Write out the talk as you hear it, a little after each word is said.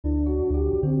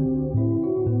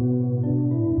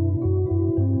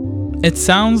It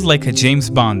sounds like a James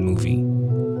Bond movie.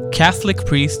 Catholic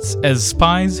priests as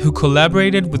spies who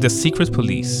collaborated with the secret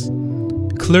police.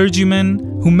 Clergymen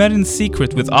who met in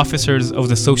secret with officers of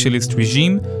the socialist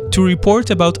regime to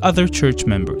report about other church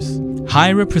members.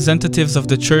 High representatives of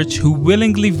the church who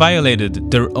willingly violated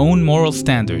their own moral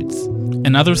standards.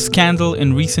 Another scandal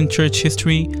in recent church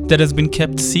history that has been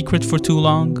kept secret for too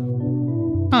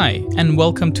long? Hi, and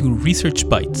welcome to Research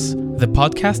Bites, the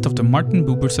podcast of the Martin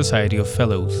Buber Society of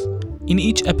Fellows. In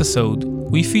each episode,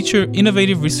 we feature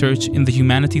innovative research in the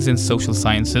humanities and social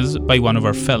sciences by one of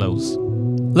our fellows.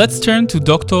 Let's turn to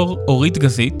Dr. Orit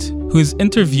Gazit, who is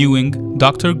interviewing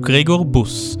Dr. Gregor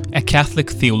Buss, a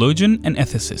Catholic theologian and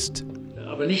ethicist.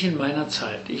 Aber nicht in meiner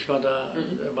Zeit. Ich war da,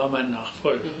 war mein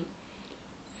Nachfolger.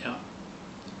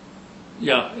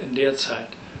 Ja, in der Zeit.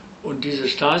 Und diese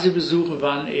Stasi-Besuche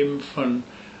waren eben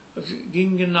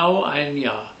gingen genau ein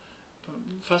Jahr,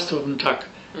 fast auf den Tag.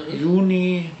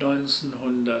 Juni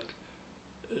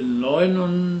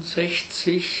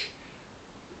 1969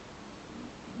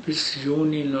 bis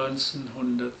Juni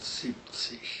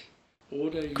 1970.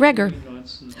 Gregor,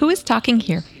 who is talking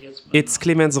here? It's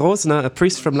Clemens Rosner, a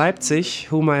priest from Leipzig,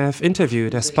 whom I have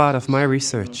interviewed as part of my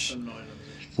research.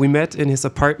 We met in his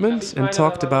apartment and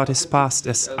talked about his past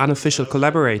as unofficial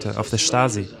collaborator of the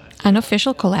Stasi.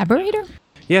 Unofficial collaborator?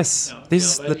 Yes, this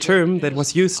is the term that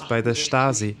was used by the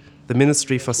Stasi, the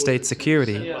Ministry for State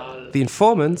Security. The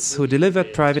informants who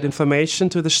delivered private information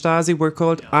to the Stasi were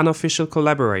called unofficial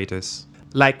collaborators.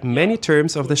 Like many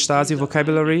terms of the Stasi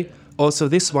vocabulary, also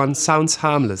this one sounds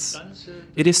harmless.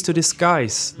 It is to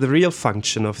disguise the real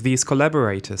function of these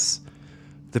collaborators.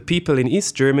 The people in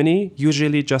East Germany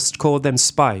usually just call them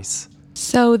spies.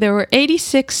 So there were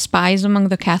 86 spies among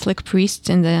the Catholic priests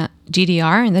in the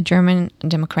GDR, in the German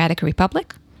Democratic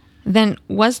Republic. Then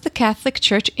was the Catholic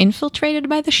Church infiltrated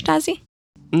by the Stasi?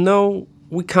 No,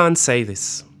 we can't say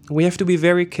this. We have to be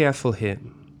very careful here.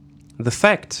 The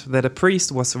fact that a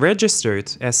priest was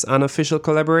registered as unofficial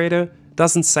collaborator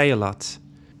doesn't say a lot.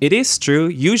 It is true,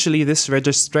 usually this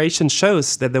registration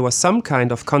shows that there was some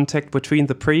kind of contact between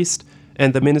the priest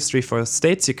and the Ministry for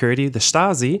State Security, the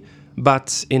Stasi,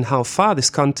 but in how far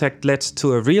this contact led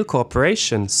to a real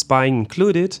cooperation, spying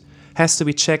included, has to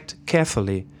be checked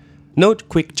carefully. No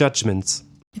quick judgments.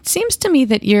 It seems to me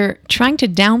that you're trying to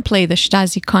downplay the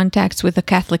Stasi contacts with the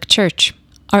Catholic Church.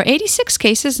 Are 86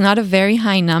 cases not a very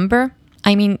high number?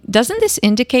 I mean, doesn't this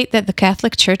indicate that the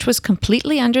Catholic Church was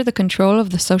completely under the control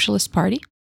of the Socialist Party?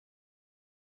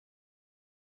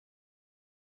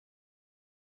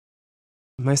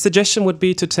 My suggestion would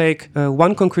be to take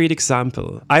one concrete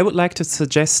example. I would like to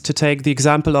suggest to take the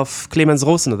example of Clemens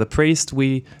Rosner, the priest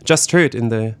we just heard in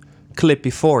the clip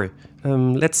before.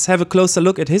 Let's have a closer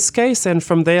look at his case, and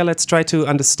from there let's try to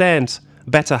understand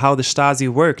better how the Stasi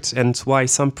worked and why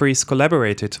some priests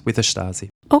collaborated with the Stasi.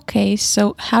 Okay,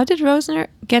 so how did Rosner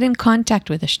get in contact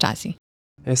with the Stasi?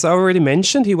 As I already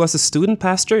mentioned, he was a student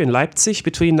pastor in Leipzig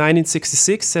between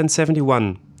 1966 and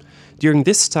 71. During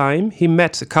this time, he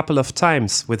met a couple of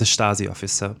times with a Stasi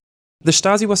officer. The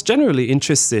Stasi was generally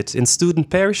interested in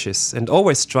student parishes and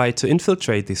always tried to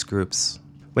infiltrate these groups.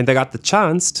 When they got the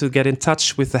chance to get in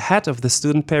touch with the head of the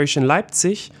student parish in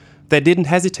Leipzig, they didn't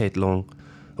hesitate long.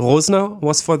 Rosner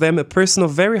was for them a person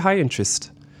of very high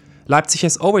interest. Leipzig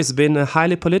has always been a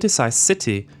highly politicized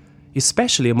city,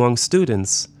 especially among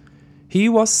students. He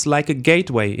was like a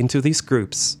gateway into these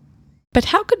groups. But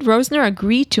how could Rosner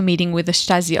agree to meeting with a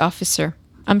Stasi officer?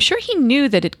 I'm sure he knew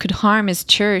that it could harm his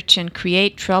church and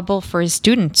create trouble for his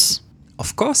students.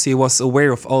 Of course he was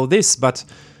aware of all this, but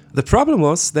the problem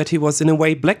was that he was in a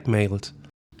way blackmailed.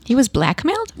 He was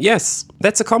blackmailed? Yes,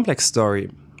 that's a complex story.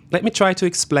 Let me try to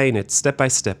explain it step by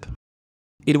step.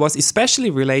 It was especially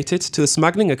related to a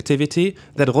smuggling activity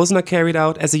that Rosner carried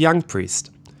out as a young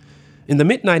priest. In the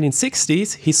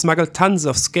mid-1960s, he smuggled tons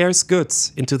of scarce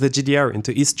goods into the GDR,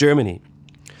 into East Germany.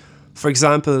 For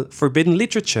example, forbidden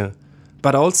literature,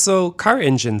 but also car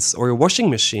engines or a washing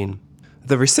machine.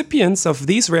 The recipients of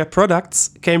these rare products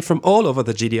came from all over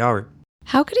the GDR.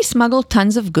 How could he smuggle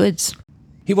tons of goods?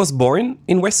 He was born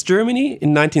in West Germany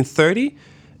in 1930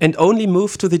 and only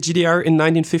moved to the GDR in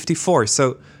 1954,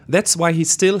 so that's why he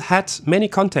still had many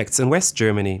contacts in West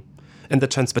Germany. And the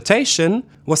transportation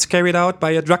was carried out by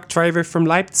a truck driver from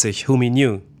Leipzig whom he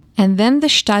knew. And then the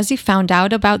Stasi found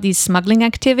out about these smuggling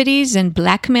activities and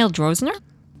blackmailed Rosner?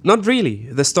 Not really.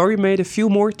 The story made a few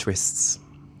more twists.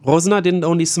 Rosner didn't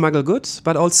only smuggle goods,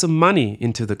 but also money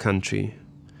into the country.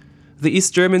 The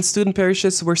East German student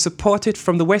parishes were supported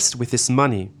from the West with this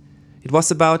money. It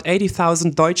was about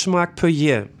 80,000 Deutschmark per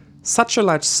year. Such a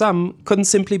large sum couldn't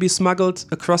simply be smuggled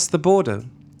across the border.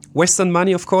 Western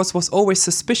money, of course, was always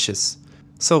suspicious.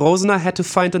 So Rosner had to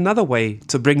find another way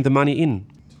to bring the money in.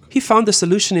 He found the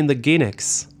solution in the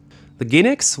Genex. The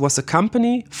Genex was a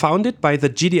company founded by the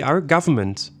GDR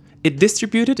government. It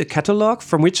distributed a catalog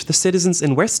from which the citizens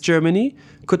in West Germany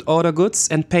could order goods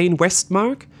and pay in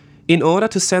Westmark in order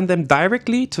to send them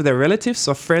directly to their relatives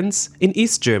or friends in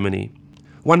East Germany.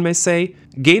 One may say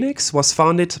Genex was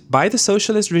founded by the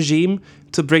socialist regime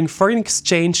to bring foreign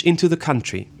exchange into the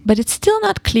country. But it's still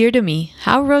not clear to me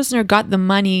how Rosner got the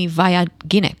money via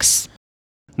Genex.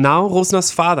 Now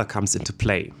Rosner's father comes into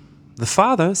play. The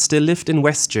father still lived in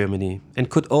West Germany and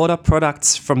could order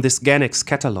products from this Genex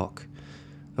catalog.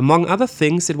 Among other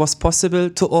things, it was possible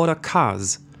to order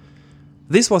cars.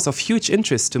 This was of huge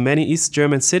interest to many East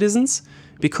German citizens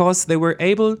because they were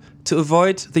able to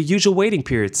avoid the usual waiting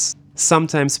periods.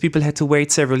 Sometimes people had to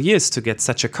wait several years to get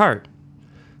such a car.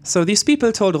 So these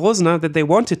people told Rosner that they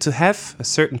wanted to have a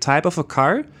certain type of a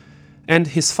car, and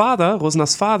his father,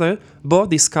 Rosner's father, bought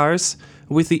these cars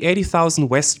with the 80,000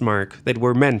 Westmark that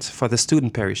were meant for the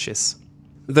student parishes.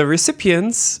 The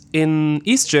recipients in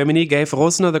East Germany gave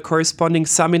Rosner the corresponding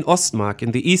sum in Ostmark,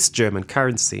 in the East German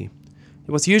currency.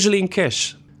 It was usually in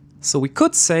cash, so we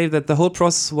could say that the whole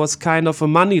process was kind of a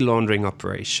money laundering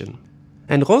operation.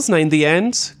 And Rosner, in the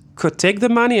end, could take the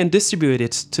money and distribute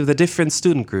it to the different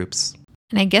student groups.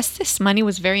 And I guess this money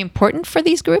was very important for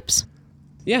these groups?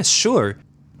 Yes, sure.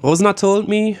 Rosner told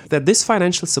me that this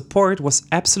financial support was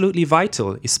absolutely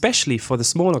vital, especially for the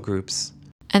smaller groups.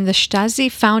 And the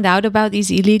Stasi found out about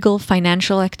these illegal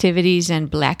financial activities and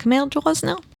blackmailed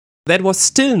Rosner? That was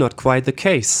still not quite the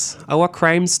case. Our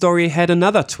crime story had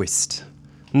another twist.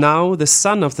 Now the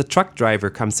son of the truck driver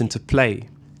comes into play.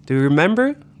 Do you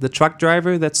remember the truck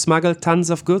driver that smuggled tons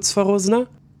of goods for Rosner?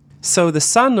 So the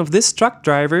son of this truck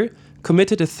driver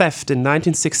committed a theft in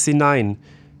 1969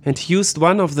 and used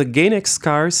one of the Genex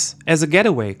cars as a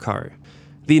getaway car.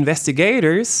 The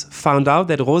investigators found out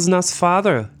that Rosner's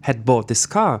father had bought this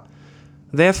car.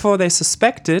 Therefore, they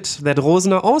suspected that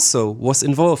Rosner also was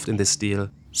involved in this deal.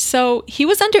 So he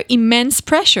was under immense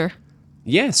pressure.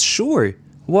 Yes, sure.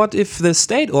 What if the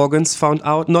state organs found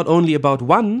out not only about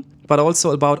one, but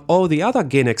also about all the other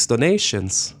Genex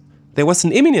donations? There was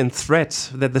an imminent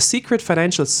threat that the secret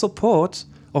financial support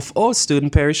of all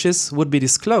student parishes would be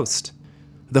disclosed.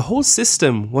 The whole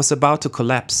system was about to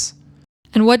collapse.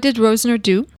 And what did Rosner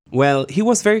do? Well, he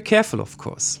was very careful, of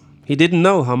course. He didn't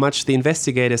know how much the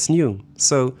investigators knew,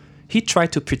 so he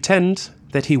tried to pretend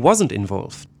that he wasn't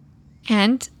involved.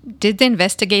 And did the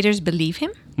investigators believe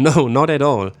him? No, not at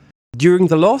all. During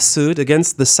the lawsuit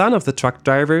against the son of the truck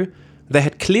driver, they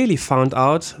had clearly found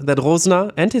out that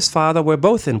Rosner and his father were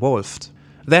both involved.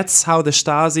 That's how the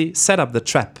Stasi set up the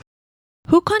trap.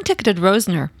 Who contacted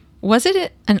Rosner? Was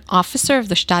it an officer of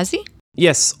the Stasi?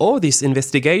 Yes, all these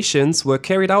investigations were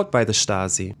carried out by the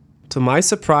Stasi. To my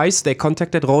surprise, they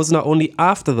contacted Rosner only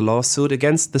after the lawsuit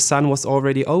against the son was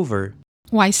already over.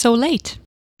 Why so late?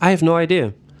 I have no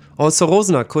idea. Also,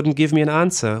 Rosner couldn't give me an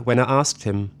answer when I asked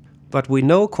him. But we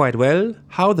know quite well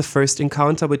how the first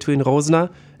encounter between Rosner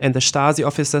and the Stasi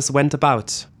officers went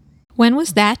about. When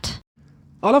was that?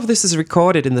 All of this is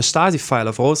recorded in the Stasi file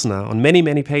of Rosner on many,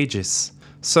 many pages.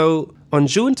 So, on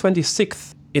June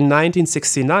 26th in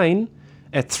 1969,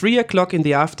 at 3 o'clock in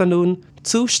the afternoon,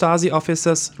 2 Stasi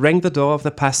officers rang the door of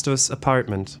the pastor's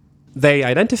apartment. They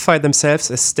identified themselves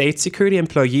as state security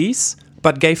employees,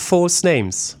 but gave false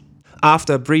names.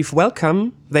 After a brief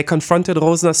welcome, they confronted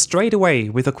Rosner straight away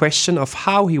with a question of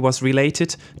how he was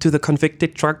related to the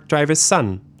convicted truck driver's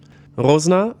son.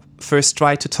 Rosner first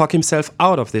tried to talk himself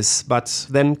out of this, but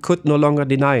then could no longer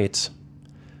deny it.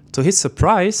 To his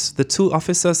surprise, the 2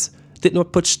 officers did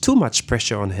not put too much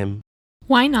pressure on him.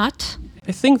 Why not?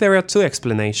 I think there are 2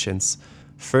 explanations.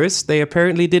 First, they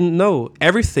apparently didn't know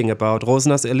everything about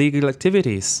Rosner's illegal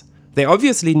activities. They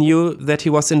obviously knew that he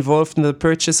was involved in the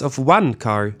purchase of one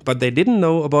car, but they didn't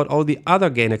know about all the other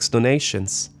Genex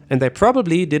donations. And they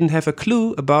probably didn't have a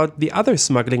clue about the other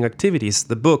smuggling activities,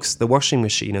 the books, the washing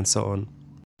machine, and so on.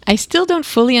 I still don't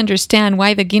fully understand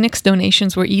why the Genex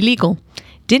donations were illegal.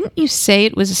 Didn't you say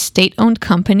it was a state-owned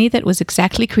company that was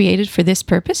exactly created for this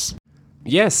purpose?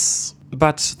 Yes,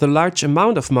 but the large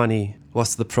amount of money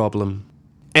was the problem.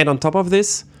 And on top of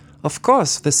this, of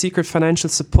course, the secret financial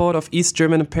support of East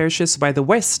German parishes by the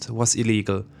West was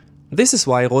illegal. This is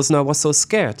why Rosner was so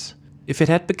scared. If it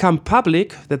had become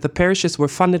public that the parishes were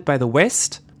funded by the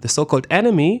West, the so-called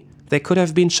enemy, they could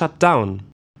have been shut down.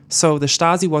 So the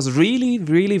Stasi was really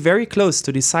very close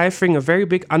to deciphering a very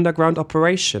big underground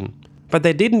operation. But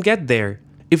they didn't get there.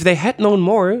 If they had known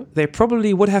more, they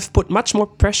probably would have put much more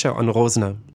pressure on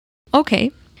Rosner.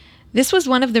 Okay. This was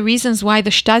one of the reasons why the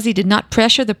Stasi did not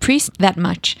pressure the priests that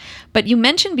much. But you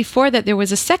mentioned before that there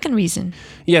was a second reason.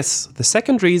 Yes, the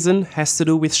second reason has to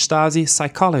do with Stasi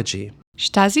psychology.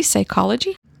 Stasi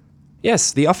psychology?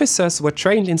 Yes, the officers were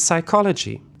trained in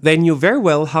psychology. They knew very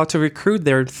well how to recruit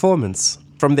their informants.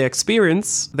 From their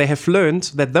experience, they have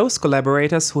learned that those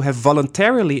collaborators who have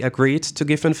voluntarily agreed to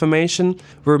give information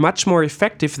were much more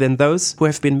effective than those who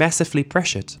have been massively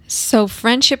pressured. So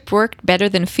friendship worked better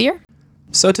than fear?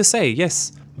 So to say,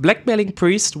 yes, blackmailing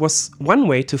priests was one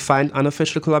way to find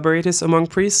unofficial collaborators among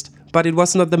priests, but it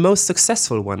was not the most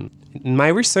successful one. In my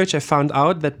research, I found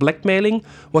out that blackmailing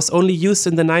was only used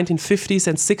in the 1950s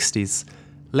and 60s.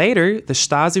 Later, the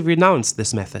Stasi renounced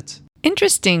this method.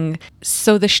 Interesting.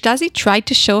 So the Stasi tried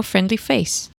to show a friendly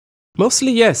face.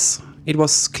 Mostly yes. It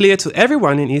was clear to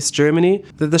everyone in East Germany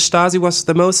that the Stasi was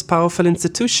the most powerful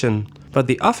institution, but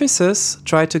the officers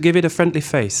tried to give it a friendly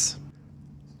face.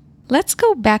 Let's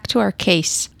go back to our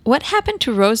case. What happened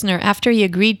to Rosner after he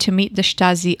agreed to meet the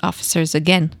Stasi officers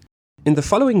again? In the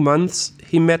following months,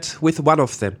 he met with one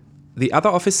of them. The other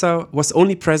officer was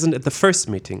only present at the first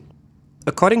meeting.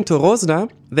 According to Rosner,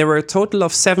 there were a total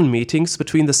of 7 meetings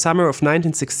between the summer of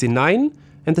 1969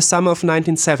 and the summer of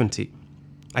 1970.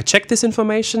 I checked this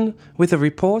information with the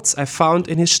reports I found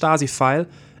in his Stasi file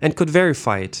and could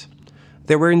verify it.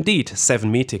 There were indeed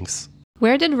 7 meetings.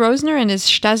 Where did Rosner and his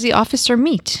Stasi officer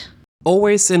meet?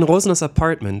 Always in Rosner's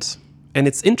apartment. And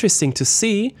it's interesting to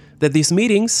see that these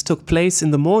meetings took place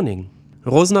in the morning.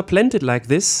 Rosner planned it like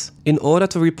this in order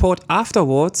to report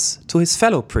afterwards to his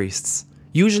fellow priests,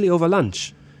 usually over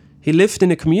lunch. He lived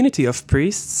in a community of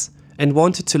priests and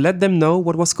wanted to let them know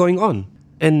what was going on.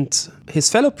 And his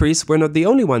fellow priests were not the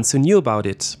only ones who knew about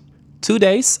it. 2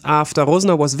 days after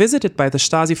Rosner was visited by the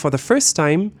Stasi for the first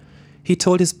time, he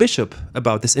told his bishop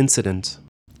about this incident.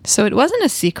 So it wasn't a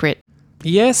secret.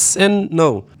 Yes and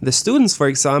no. The students, for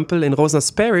example, in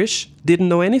Rosner's parish didn't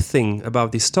know anything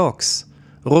about these talks.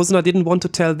 Rosner didn't want to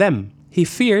tell them. He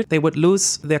feared they would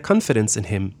lose their confidence in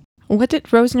him. What did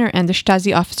Rosner and the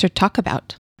Stasi officer talk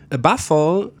about? Above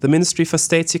all, the Ministry for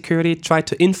State Security tried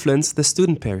to influence the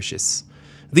student parishes.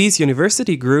 These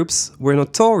university groups were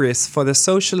notorious for their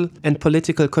social and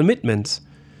political commitment,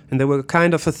 and they were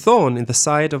kind of a thorn in the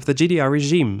side of the GDR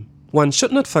regime. One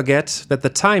should not forget that the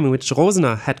time in which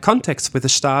Rosner had contacts with the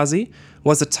Stasi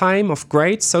was a time of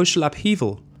great social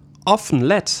upheaval, often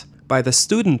led by the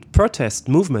student protest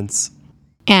movements.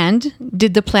 And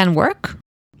did the plan work?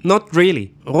 Not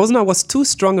really. Rosner was too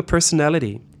strong a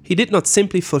personality. He did not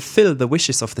simply fulfill the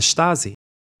wishes of the Stasi.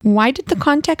 Why did the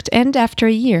contact end after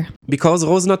a year? Because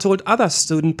Rosner told other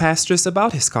student pastors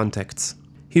about his contacts.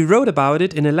 He wrote about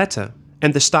it in a letter,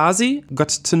 and the Stasi got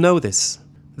to know this.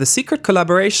 The secret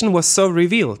collaboration was so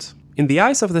revealed. In the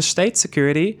eyes of the state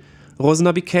security,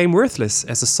 Rosner became worthless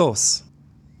as a source.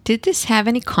 Did this have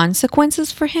any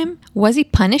consequences for him? Was he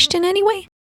punished in any way?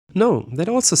 No, that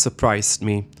also surprised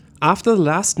me. After the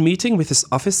last meeting with his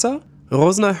officer,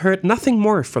 Rosner heard nothing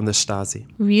more from the Stasi.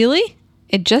 Really?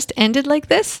 It just ended like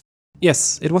this?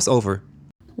 Yes, it was over.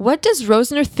 What does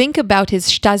Rosner think about his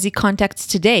Stasi contacts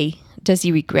today? Does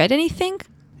he regret anything?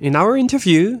 In our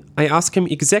interview, I asked him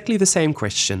exactly the same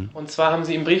question. Und zwar haben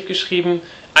Sie im Brief geschrieben,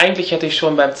 eigentlich hätte ich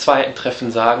schon beim zweiten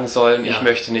Treffen sagen sollen, ich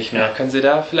möchte nicht mehr. Können Sie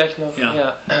da vielleicht noch?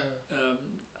 Ja.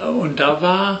 Und da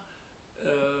war,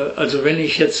 also wenn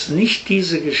ich jetzt nicht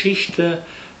diese Geschichte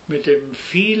mit dem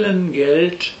vielen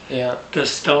Geld,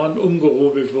 das dauernd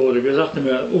umgehobelt wurde, wir sagten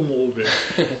immer umhobeln,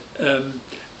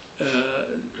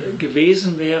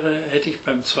 gewesen wäre, hätte ich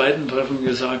beim zweiten Treffen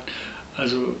gesagt,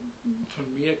 also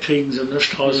von mir kriegen Sie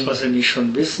nichts raus, was Sie nicht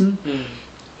schon wissen.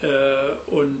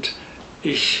 Und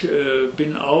ich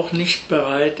bin auch nicht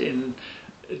bereit, in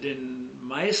den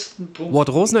meisten Punkten... What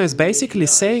Rosner is basically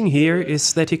saying here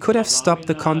is that he could have stopped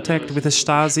the contact with the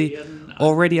Stasi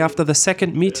already after the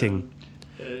second meeting.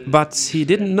 But he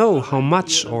didn't know how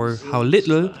much or how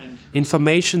little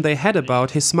information they had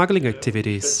about his smuggling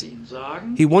activities.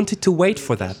 He wanted to wait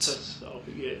for that.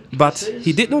 But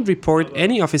he did not report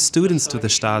any of his students to the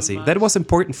Stasi. That was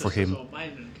important for him.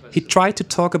 He tried to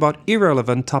talk about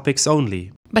irrelevant topics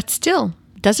only. But still,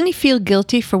 doesn't he feel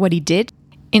guilty for what he did?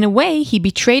 In a way, he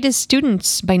betrayed his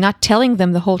students by not telling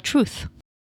them the whole truth.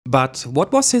 But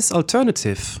what was his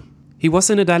alternative? He was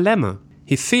in a dilemma.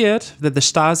 He feared that the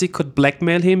Stasi could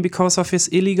blackmail him because of his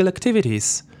illegal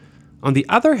activities. On the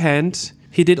other hand,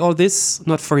 he did all this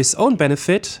not for his own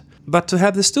benefit, but to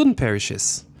help the student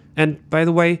parishes. And, by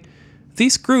the way,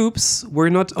 these groups were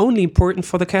not only important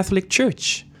for the Catholic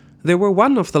Church. They were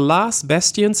one of the last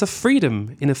bastions of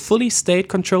freedom in a fully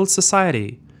state-controlled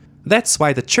society. That's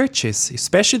why the churches,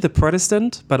 especially the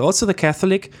Protestant, but also the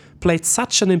Catholic, played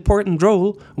such an important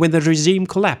role when the regime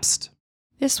collapsed.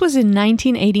 This was in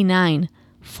 1989,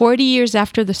 40 years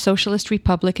after the Socialist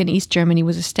Republic in East Germany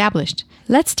was established.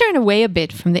 Let's turn away a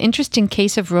bit from the interesting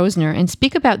case of Rosner and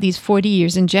speak about these 40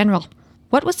 years in general.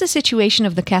 What was the situation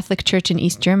of the Catholic Church in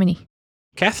East Germany?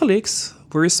 Catholics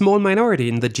were a small minority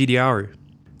in the GDR.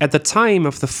 At the time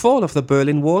of the fall of the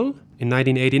Berlin Wall, in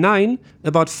 1989,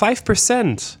 about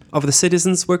 5% of the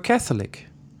citizens were Catholic.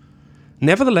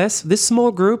 Nevertheless, this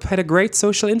small group had a great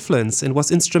social influence and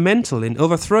was instrumental in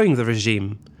overthrowing the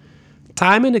regime.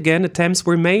 Time and again, attempts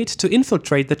were made to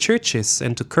infiltrate the churches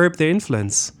and to curb their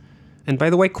influence. And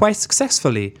by the way, quite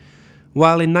successfully.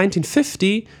 While in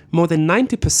 1950, more than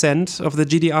 90% of the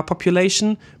GDR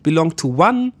population belonged to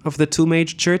one of the two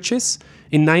major churches,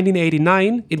 in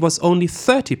 1989 it was only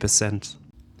 30%.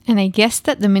 And I guess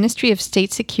that the Ministry of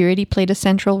State Security played a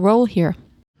central role here.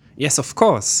 Yes, of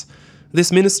course.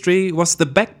 This ministry was the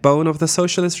backbone of the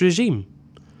socialist regime.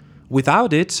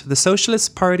 Without it, the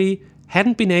Socialist Party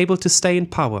hadn't been able to stay in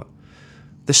power.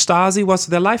 The Stasi was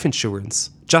their life insurance.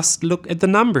 Just look at the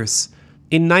numbers.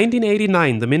 In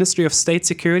 1989, the Ministry of State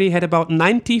Security had about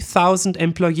 90,000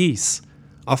 employees,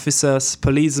 officers,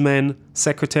 policemen,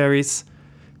 secretaries,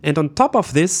 and on top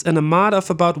of this, an armada of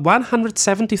about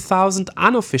 170,000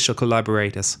 unofficial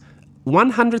collaborators.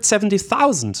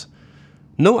 170,000!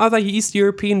 No other East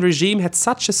European regime had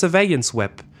such a surveillance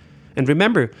web. And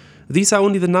remember, these are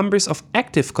only the numbers of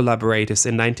active collaborators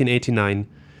in 1989.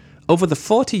 Over the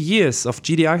 40 years of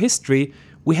GDR history,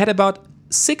 we had about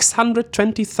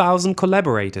 620,000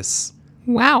 collaborators.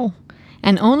 Wow.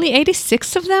 And only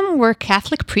 86 of them were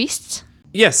Catholic priests?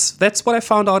 Yes, that's what I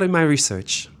found out in my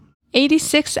research.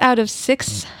 86 out of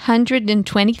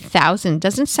 620,000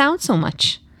 doesn't sound so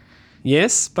much.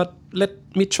 Yes, but let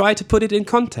me try to put it in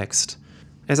context.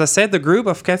 As I said, the group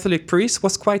of Catholic priests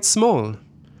was quite small.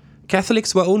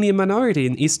 Catholics were only a minority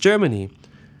in East Germany.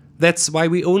 That's why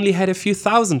we only had a few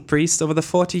thousand priests over the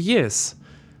 40 years.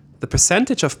 The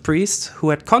percentage of priests who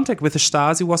had contact with the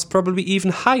Stasi was probably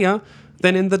even higher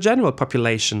than in the general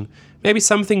population, maybe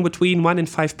something between 1 and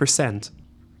 5%.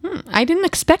 I didn't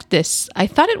expect this. I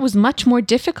thought it was much more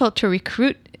difficult to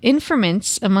recruit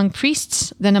informants among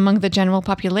priests than among the general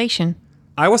population.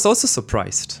 I was also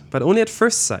surprised, but only at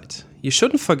first sight. You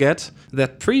shouldn't forget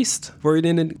that priests were in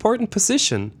an important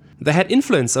position. They had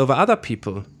influence over other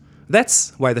people.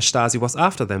 That's why the Stasi was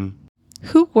after them.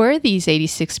 Who were these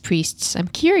 86 priests? I'm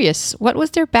curious. What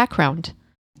was their background?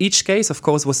 Each case, of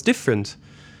course, was different,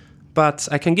 but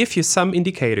I can give you some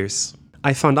indicators.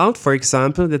 I found out, for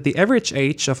example, that the average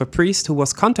age of a priest who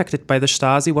was contacted by the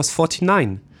Stasi was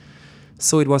 49.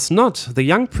 So it was not the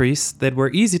young priests that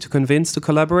were easy to convince to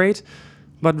collaborate,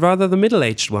 but rather the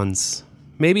middle-aged ones.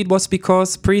 Maybe it was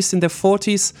because priests in their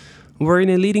 40s were in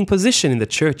a leading position in the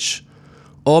church,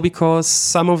 or because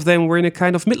some of them were in a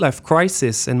kind of midlife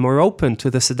crisis and more open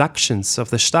to the seductions of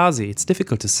the Stasi. It's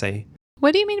difficult to say.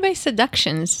 What do you mean by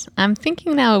seductions? I'm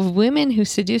thinking now of women who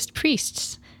seduced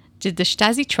priests. Did the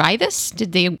Stasi try this?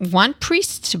 Did they want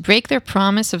priests to break their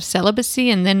promise of celibacy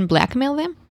and then blackmail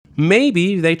them?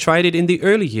 Maybe they tried it in the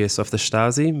early years of the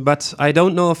Stasi, but I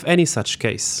don't know of any such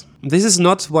case. This is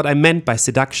not what I meant by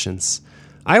seductions.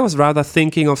 I was rather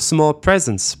thinking of small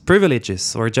presents,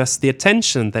 privileges, or just the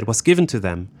attention that was given to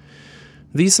them.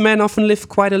 These men often live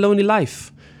quite a lonely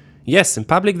life. Yes, in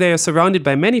public they are surrounded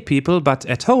by many people, but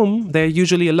at home they are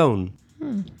usually alone.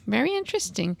 Very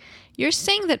interesting. You're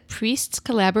saying that priests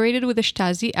collaborated with the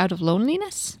Stasi out of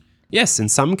loneliness? Yes, in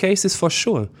some cases for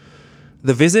sure.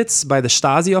 The visits by the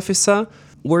Stasi officer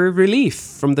were a relief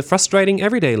from the frustrating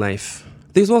everyday life.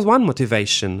 This was one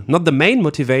motivation. Not the main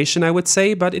motivation, I would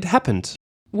say, but it happened.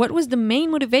 What was the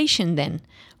main motivation then?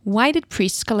 Why did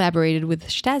priests collaborate with the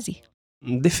Stasi?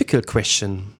 Difficult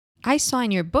question. I saw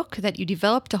in your book that you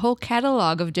developed a whole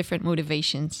catalog of different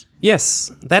motivations.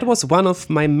 Yes, that was one of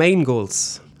my main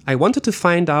goals. I wanted to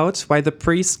find out why the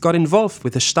priests got involved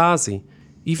with the Stasi,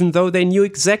 even though they knew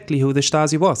exactly who the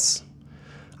Stasi was.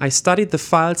 I studied the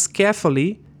files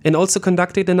carefully and also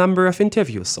conducted a number of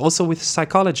interviews, also with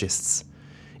psychologists.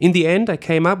 In the end, I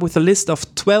came up with a list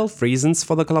of 12 reasons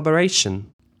for the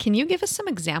collaboration. Can you give us some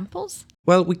examples?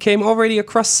 Well, we came already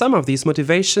across some of these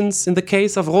motivations in the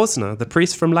case of Rosner, the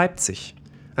priest from Leipzig.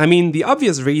 I mean, the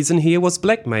obvious reason here was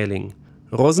blackmailing.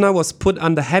 Rosner was put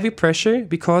under heavy pressure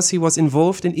because he was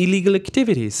involved in illegal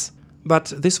activities.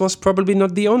 But this was probably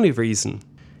not the only reason.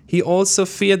 He also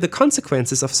feared the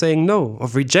consequences of saying no,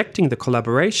 of rejecting the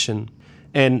collaboration.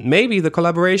 And maybe the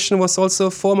collaboration was also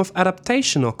a form of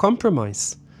adaptation or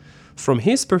compromise. From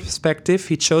his perspective,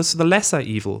 he chose the lesser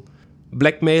evil.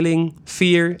 Blackmailing,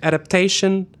 fear,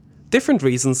 adaptation, different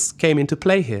reasons came into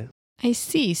play here. I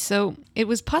see. So it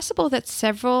was possible that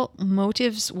several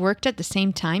motives worked at the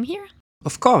same time here?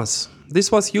 Of course,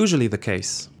 this was usually the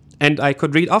case. And I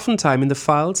could read oftentimes in the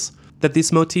files that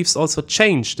these motifs also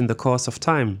changed in the course of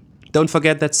time. Don't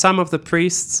forget that some of the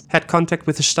priests had contact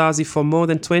with the Stasi for more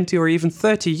than 20 or even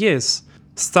 30 years.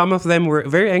 Some of them were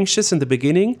very anxious in the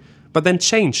beginning, but then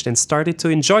changed and started to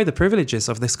enjoy the privileges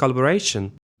of this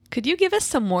collaboration. Could you give us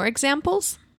some more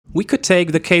examples? We could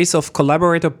take the case of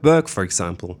collaborator Berg, for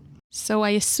example. So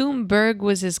I assume Berg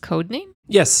was his codename?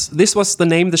 Yes, this was the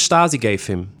name the Stasi gave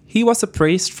him. He was a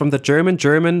priest from the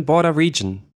German border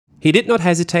region. He did not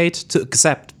hesitate to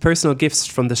accept personal gifts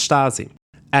from the Stasi.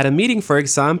 At a meeting, for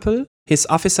example, his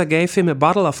officer gave him a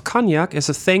bottle of cognac as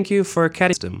a thank you for a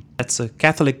catechism. That's a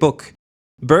Catholic book.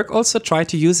 Berg also tried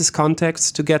to use his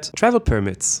contacts to get travel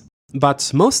permits.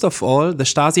 But most of all, the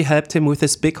Stasi helped him with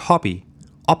his big hobby,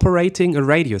 operating a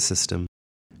radio system.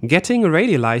 Getting a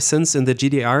radio license in the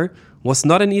GDR was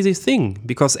not an easy thing,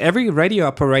 because every radio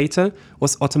operator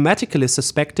was automatically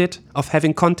suspected of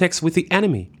having contacts with the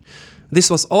enemy. This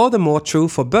was all the more true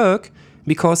for Berg,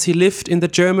 because he lived in the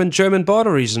German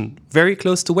border region, very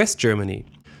close to West Germany.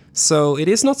 So it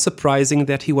is not surprising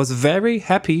that he was very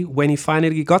happy when he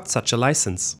finally got such a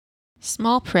license.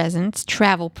 Small presents,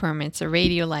 travel permits, a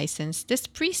radio license. This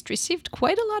priest received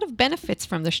quite a lot of benefits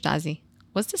from the Stasi.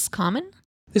 Was this common?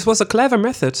 This was a clever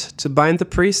method to bind the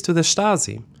priest to the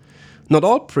Stasi. Not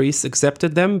all priests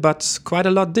accepted them, but quite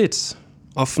a lot did,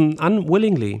 often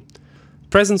unwillingly.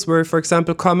 Presents were, for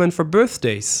example, common for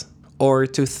birthdays, or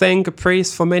to thank a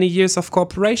priest for many years of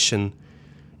cooperation.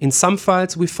 In some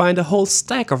files we find a whole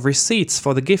stack of receipts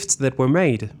for the gifts that were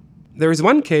made. There is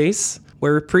one case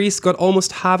where a priest got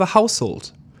almost half a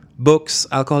household. Books,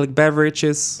 alcoholic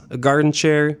beverages, a garden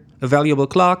chair, a valuable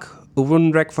clock, a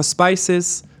wooden rack for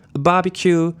spices, a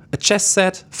barbecue, a chess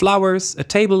set, flowers, a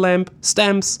table lamp,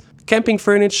 stamps, camping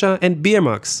furniture and beer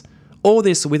mugs. All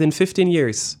this within 15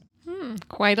 years.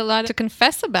 Quite a lot to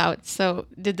confess about. So,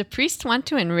 did the priests want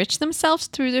to enrich themselves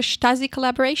through the Stasi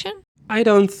collaboration? I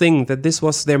don't think that this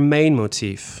was their main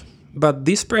motive. But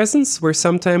these presents were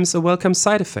sometimes a welcome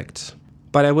side effect.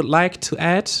 But I would like to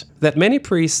add that many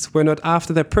priests were not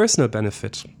after their personal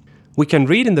benefit. We can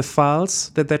read in the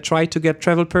files that they tried to get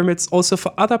travel permits also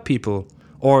for other people,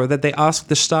 or that they asked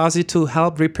the Stasi to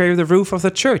help repair the roof of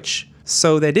the church.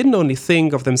 So they didn't only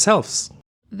think of themselves.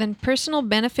 Then personal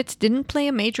benefits didn't play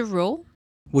a major role?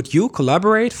 Would you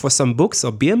collaborate for some books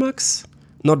or beer mugs?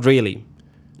 Not really.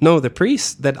 No, the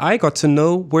priests that I got to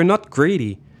know were not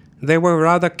greedy. They were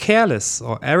rather careless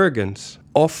or arrogant,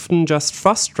 often just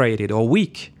frustrated or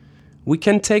weak. We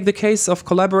can take the case of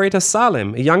collaborator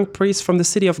Salem, a young priest from the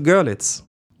city of Görlitz.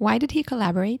 Why did he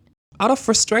collaborate? Out of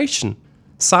frustration.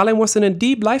 Salem was in a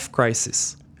deep life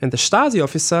crisis, and the Stasi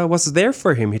officer was there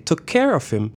for him. He took care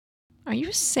of him. Are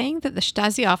you saying that the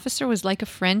Stasi officer was like a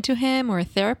friend to him or a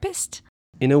therapist?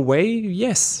 In a way,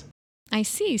 yes. I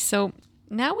see. So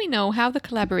now we know how the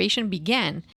collaboration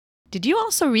began. Did you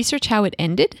also research how it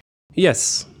ended?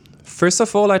 Yes. First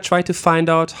of all, I tried to find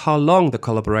out how long the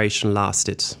collaboration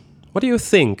lasted. What do you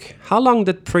think? How long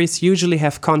did priests usually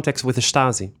have contacts with the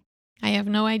Stasi? I have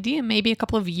no idea. Maybe a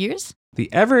couple of years?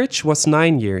 The average was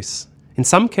 9 years. In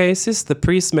some cases, the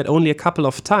priest met only a couple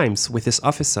of times with his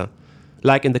officer,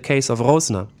 like in the case of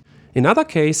Rosner. In other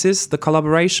cases, the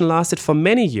collaboration lasted for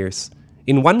many years.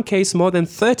 In one case, more than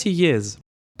 30 years.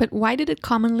 But why did it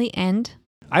commonly end?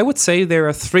 I would say there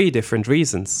are 3 different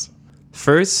reasons.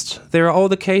 First, there are all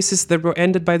the cases that were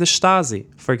ended by the Stasi.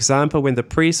 For example, when the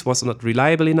priest was not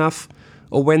reliable enough,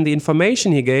 or when the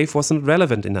information he gave wasn't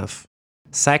relevant enough.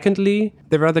 Secondly,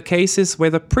 there are the cases where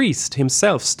the priest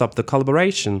himself stopped the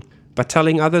collaboration, by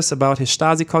telling others about his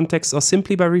Stasi contacts or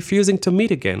simply by refusing to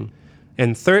meet again.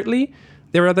 And thirdly,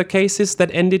 there are the cases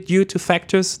that ended due to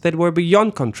factors that were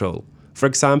beyond control. For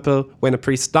example, when a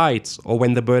priest died or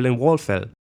when the Berlin Wall fell.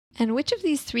 And which of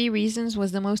these 3 reasons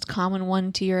was the most common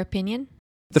one to your opinion?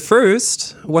 The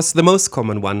first was the most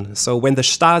common one, so when the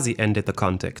Stasi ended the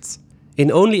contacts.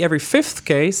 In only every 5th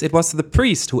case, it was the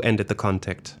priest who ended the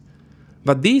contact.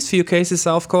 But these few cases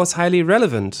are of course highly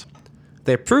relevant.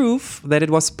 They prove that it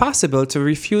was possible to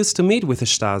refuse to meet with the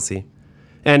Stasi.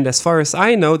 And as far as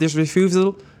I know, this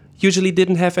refusal usually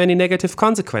didn't have any negative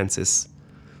consequences.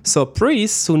 So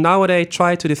priests who nowadays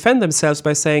try to defend themselves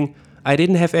by saying, I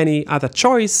didn't have any other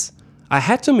choice, I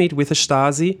had to meet with the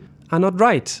Stasi, are not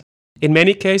right. In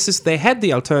many cases, they had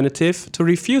the alternative to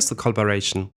refuse the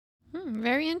collaboration.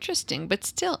 Very interesting, but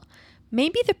still,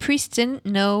 maybe the priests didn't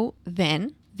know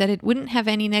then that it wouldn't have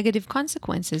any negative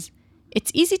consequences.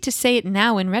 It's easy to say it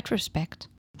now in retrospect.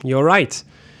 You're right.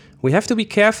 We have to be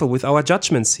careful with our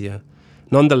judgments here.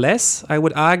 Nonetheless, I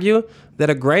would argue that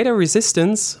a greater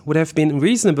resistance would have been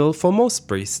reasonable for most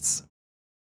priests.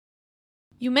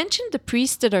 You mentioned the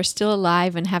priests that are still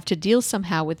alive and have to deal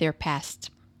somehow with their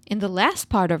past. In the last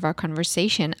part of our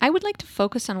conversation, I would like to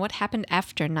focus on what happened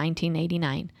after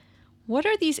 1989. What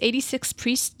are these 86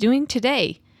 priests doing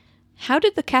today? How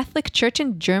did the Catholic Church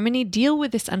in Germany deal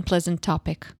with this unpleasant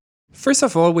topic? First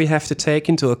of all, we have to take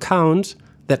into account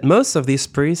that most of these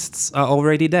priests are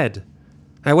already dead.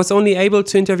 I was only able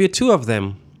to interview 2 of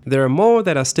them. There are more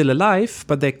that are still alive,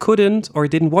 but they couldn't or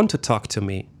didn't want to talk to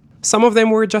me. Some of them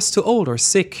were just too old or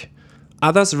sick.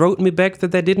 Others wrote me back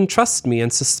that they didn't trust me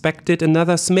and suspected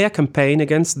another smear campaign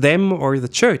against them or the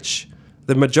church.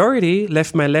 The majority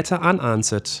left my letter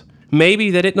unanswered.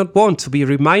 Maybe they did not want to be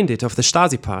reminded of the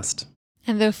Stasi past.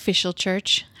 And the official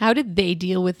church, how did they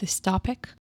deal with this topic?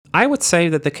 I would say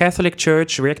that the Catholic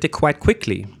Church reacted quite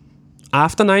quickly.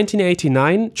 After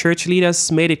 1989, church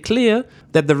leaders made it clear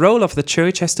that the role of the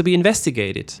church has to be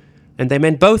investigated. And they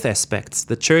meant both aspects,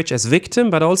 the church as victim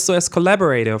but also as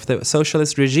collaborator of the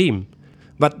socialist regime.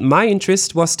 But my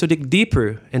interest was to dig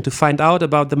deeper and to find out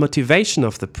about the motivation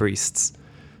of the priests.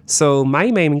 So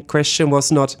my main question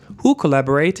was not who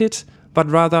collaborated, but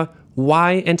rather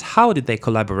why and how did they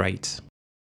collaborate?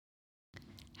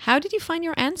 How did you find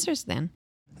your answers then?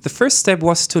 The first step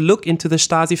was to look into the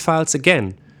Stasi files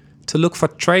again, to look for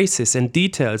traces and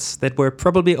details that were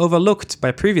probably overlooked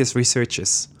by previous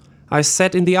researchers. I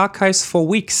sat in the archives for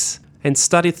weeks and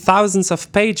studied thousands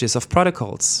of pages of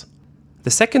protocols. The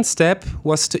second step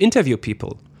was to interview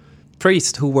people,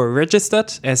 priests who were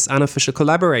registered as unofficial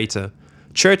collaborator,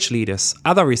 church leaders,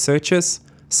 other researchers,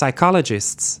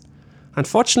 psychologists.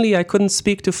 Unfortunately, I couldn't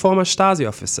speak to former Stasi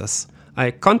officers.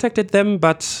 I contacted them,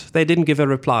 but they didn't give a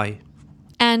reply.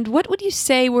 And what would you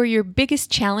say were your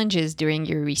biggest challenges during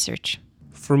your research?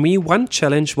 For me, one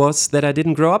challenge was that I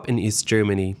didn't grow up in East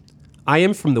Germany. I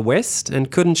am from the West and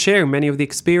couldn't share many of the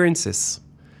experiences.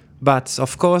 But,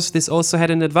 of course, this also had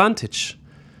an advantage.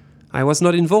 I was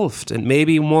not involved and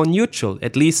maybe more neutral,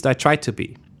 at least I tried to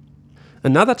be.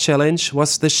 Another challenge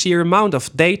was the sheer amount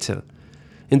of data.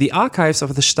 In the archives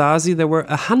of the Stasi, there were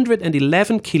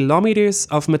 111 kilometers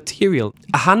of material.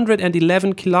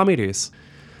 111 kilometers.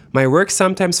 My work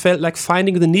sometimes felt like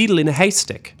finding the needle in a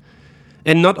haystack.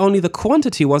 And not only the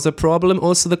quantity was a problem,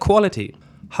 also the quality.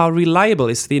 How reliable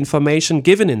is the information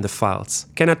given in the files?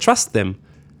 Can I trust them?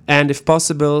 And if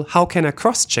possible, how can I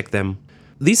cross-check them?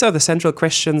 These are the central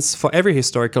questions for every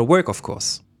historical work, of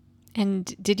course.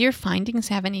 And did your findings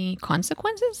have any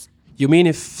consequences? You mean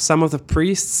if some of the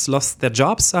priests lost their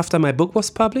jobs after my book was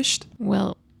published?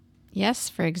 Well, yes,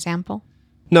 for example.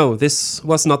 No, this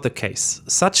was not the case.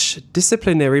 Such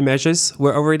disciplinary measures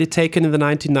were already taken in the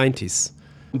 1990s.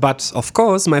 But, of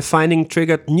course, my finding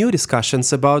triggered new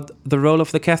discussions about the role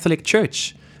of the Catholic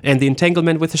Church and the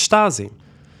entanglement with the Stasi.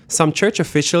 Some church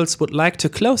officials would like to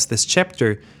close this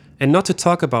chapter and not to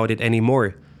talk about it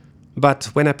anymore. But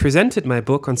when I presented my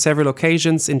book on several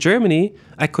occasions in Germany,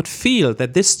 I could feel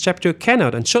that this chapter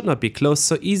cannot and should not be closed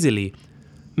so easily.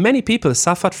 Many people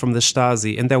suffered from the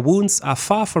Stasi and their wounds are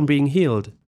far from being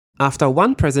healed. After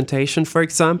one presentation, for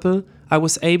example, I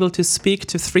was able to speak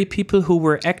to 3 people who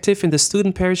were active in the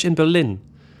student parish in Berlin.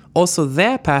 Also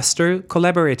their pastor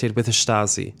collaborated with the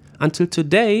Stasi. Until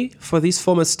today, for these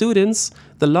former students,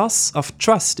 the loss of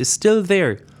trust is still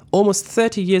there, almost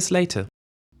 30 years later.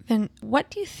 Then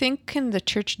what do you think can the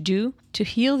church do to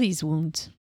heal these wounds?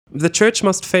 The church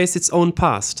must face its own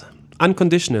past,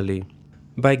 unconditionally.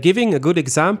 By giving a good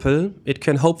example, it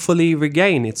can hopefully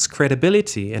regain its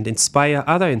credibility and inspire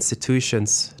other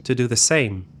institutions to do the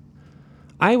same.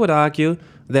 I would argue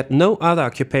that no other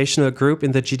occupational group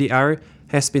in the GDR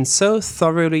has been so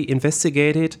thoroughly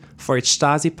investigated for its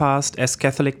Stasi past as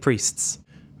Catholic priests.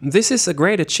 This is a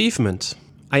great achievement.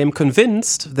 I am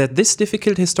convinced that this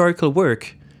difficult historical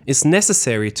work is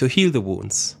necessary to heal the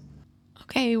wounds.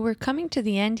 Okay, we're coming to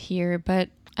the end here, but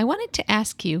I wanted to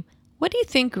ask you, what do you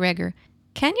think, Gregor?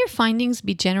 Can your findings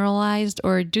be generalized,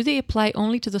 or do they apply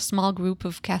only to the small group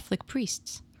of Catholic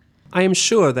priests? I am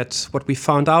sure that what we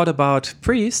found out about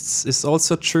priests is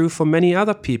also true for many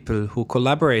other people who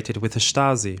collaborated with the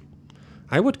Stasi.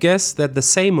 I would guess that the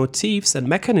same motifs and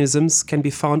mechanisms can be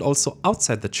found also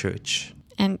outside the church.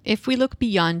 And if we look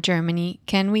beyond Germany,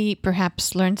 can we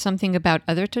perhaps learn something about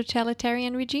other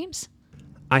totalitarian regimes?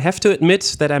 I have to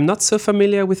admit that I'm not so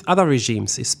familiar with other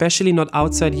regimes, especially not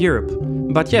outside Europe.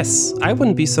 But yes, I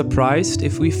wouldn't be surprised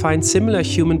if we find similar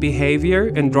human behavior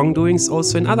and wrongdoings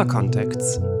also in other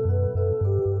contexts.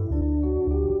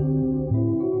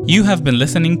 You have been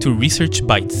listening to Research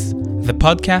Bites, the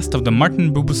podcast of the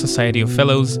Martin Buber Society of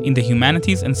Fellows in the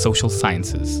Humanities and Social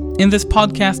Sciences. In this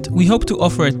podcast, we hope to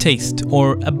offer a taste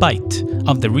or a bite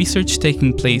of the research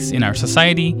taking place in our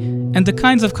society and the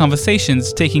kinds of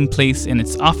conversations taking place in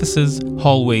its offices,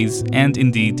 hallways, and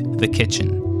indeed the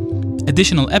kitchen.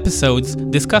 Additional episodes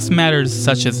discuss matters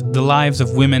such as the lives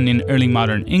of women in early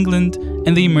modern England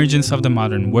and the emergence of the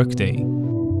modern workday.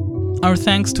 Our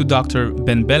thanks to Dr.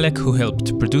 Ben Belek, who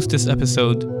helped produce this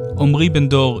episode. Omri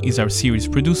Ben-Dor is our series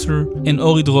producer, and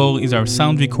Ori Dror is our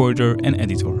sound recorder and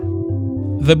editor.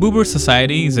 The Buber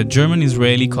Society is a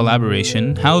German-Israeli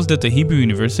collaboration housed at the Hebrew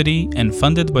University and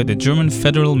funded by the German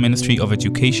Federal Ministry of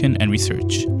Education and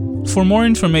Research. For more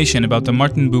information about the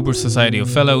Martin Buber Society of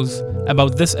Fellows,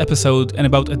 about this episode and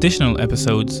about additional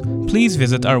episodes, please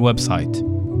visit our website,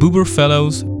 Buber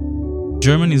Fellows,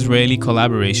 German-Israeli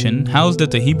collaboration housed at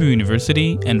the Hebrew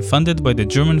University and funded by the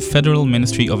German Federal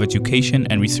Ministry of Education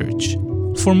and Research.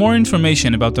 For more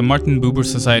information about the Martin Buber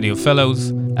Society of Fellows,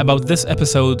 about this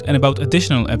episode and about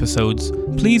additional episodes,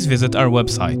 please visit our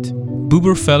website,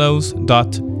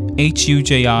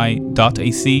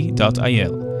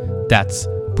 buberfellows.huji.ac.il. That's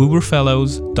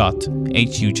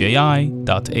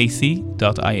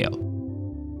buberfellows.huji.ac.il.